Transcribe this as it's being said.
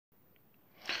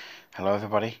Hello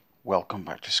everybody, welcome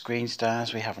back to Screen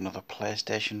Stars. We have another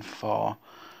PlayStation 4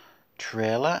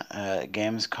 trailer.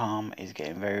 Gamescom is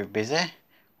getting very busy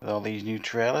with all these new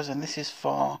trailers, and this is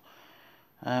for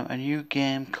a new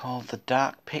game called The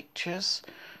Dark Pictures,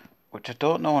 which I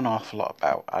don't know an awful lot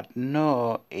about. I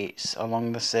know it's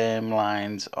along the same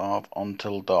lines of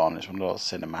Until Dawn. It's one of those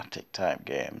cinematic type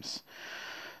games.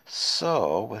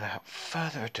 So without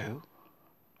further ado,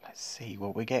 let's see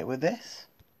what we get with this.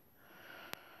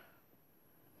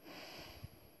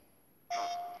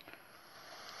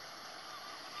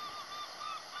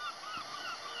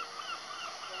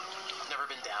 Never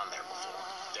been down there before.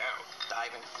 Down?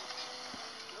 Diving.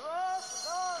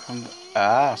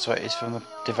 So it's from the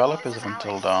developers of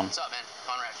Until Dawn. What's up, man?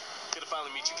 Conrad. Good to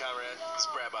finally meet you, Conrad. This is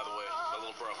Brad, by the way. My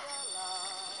little bro.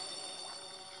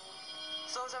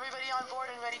 So is everybody on board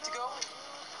and ready to go?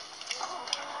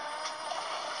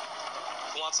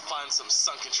 Who wants to find some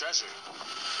sunken treasure?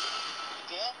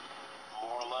 Yeah?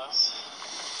 More or less.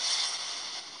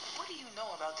 What do you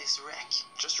know about this wreck?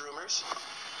 Just rumors.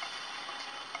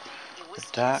 The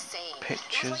Dark It was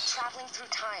Pictures like traveling through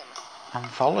time.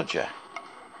 Anthology.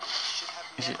 Should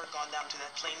have Is never gone down to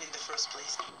that plane in the first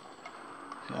place.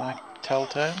 Is it like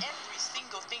Telltale? Every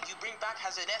single thing you bring back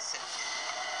has an essence.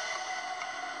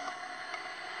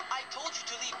 I told you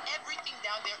to leave everything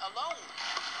down there alone.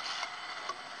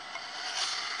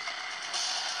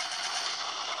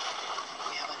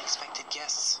 We have unexpected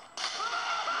guests.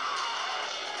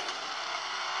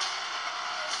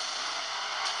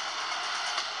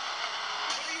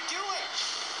 What are you doing?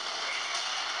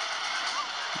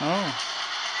 Oh.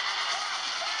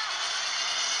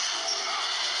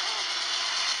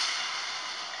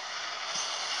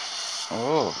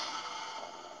 Oh.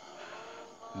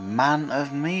 Man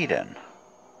of Medan.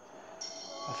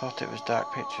 I thought it was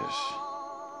Dark Pictures.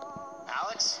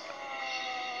 Alex?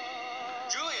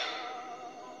 Julia?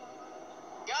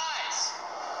 Guys!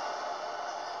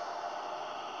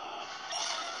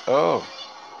 Oh.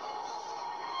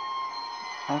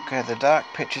 Okay, the Dark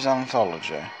Pictures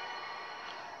Anthology.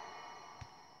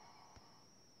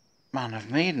 Man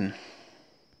of Medan.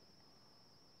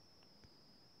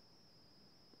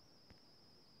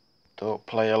 Don't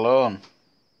play alone.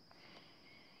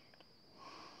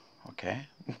 Okay.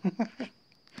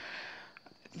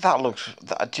 That looks.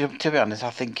 To be honest, I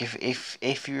think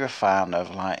if you're a fan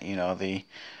of, like, you know, the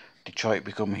Detroit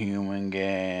Become Human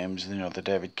games, you know, the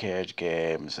David Cage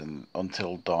games, and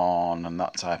Until Dawn and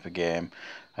that type of game,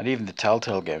 and even the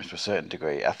Telltale games to a certain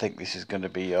degree, I think this is going to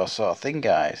be your sort of thing,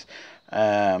 guys.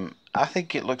 I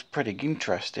think it looks pretty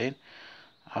interesting.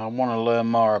 I want to learn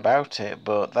more about it,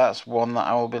 but that's one that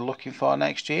I will be looking for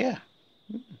next year.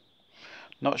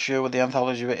 Not sure with the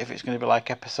anthology if it's going to be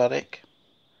like episodic,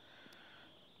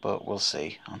 but we'll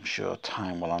see. I'm sure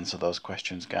time will answer those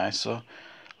questions, guys. So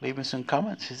leave me some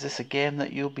comments. Is this a game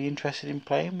that you'll be interested in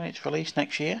playing when it's released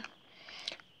next year?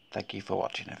 Thank you for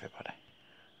watching, everybody.